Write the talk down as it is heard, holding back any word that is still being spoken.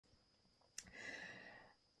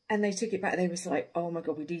And they took it back. They was like, oh my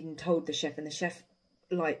God, we'd even told the chef, and the chef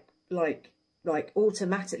like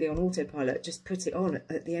automatically on autopilot just put it on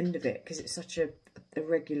at the end of it, because it's such a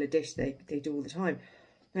regular dish they do all the time.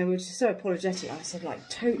 And we were just so apologetic. I said, like,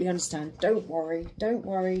 totally understand. Don't worry.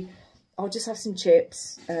 I'll just have some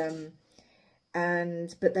chips. But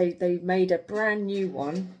they made a brand new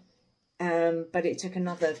one. But it took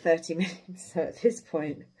another 30 minutes at this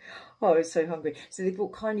point. Oh, I was so hungry. So they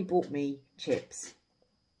kindly bought me chips.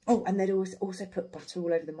 Oh, and they'd also put butter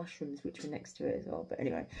all over the mushrooms, which were next to it as well. But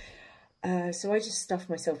anyway, so I just stuffed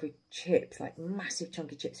myself with chips, like massive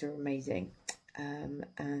chunky chips are amazing,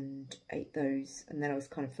 and ate those. And then I was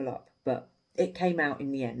kind of full up, but it came out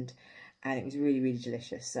in the end, and it was really, really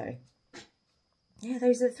delicious. So yeah,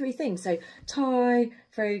 those are the 3 things. So Thai,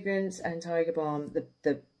 fragrance, and tiger balm,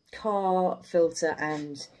 the car filter,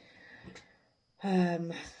 and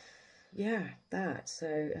yeah, that.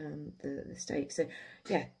 So the steak. So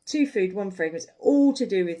yeah, 2 food, 1 fragrance, all to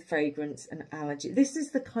do with fragrance and allergy. This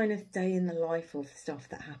is the kind of day in the life of stuff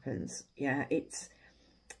that happens. Yeah, it's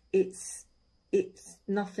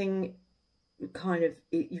nothing kind of,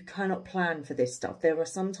 you cannot plan for this stuff. There are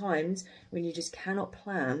some times when you just cannot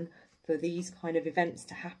plan for these kind of events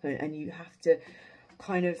to happen, and you have to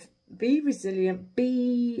kind of be resilient,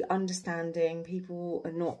 be understanding. People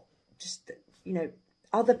are not just, you know,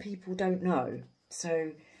 other people don't know,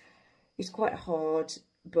 so it's quite hard,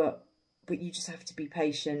 but you just have to be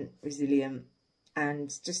patient, resilient, and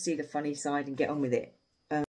just see the funny side and get on with it.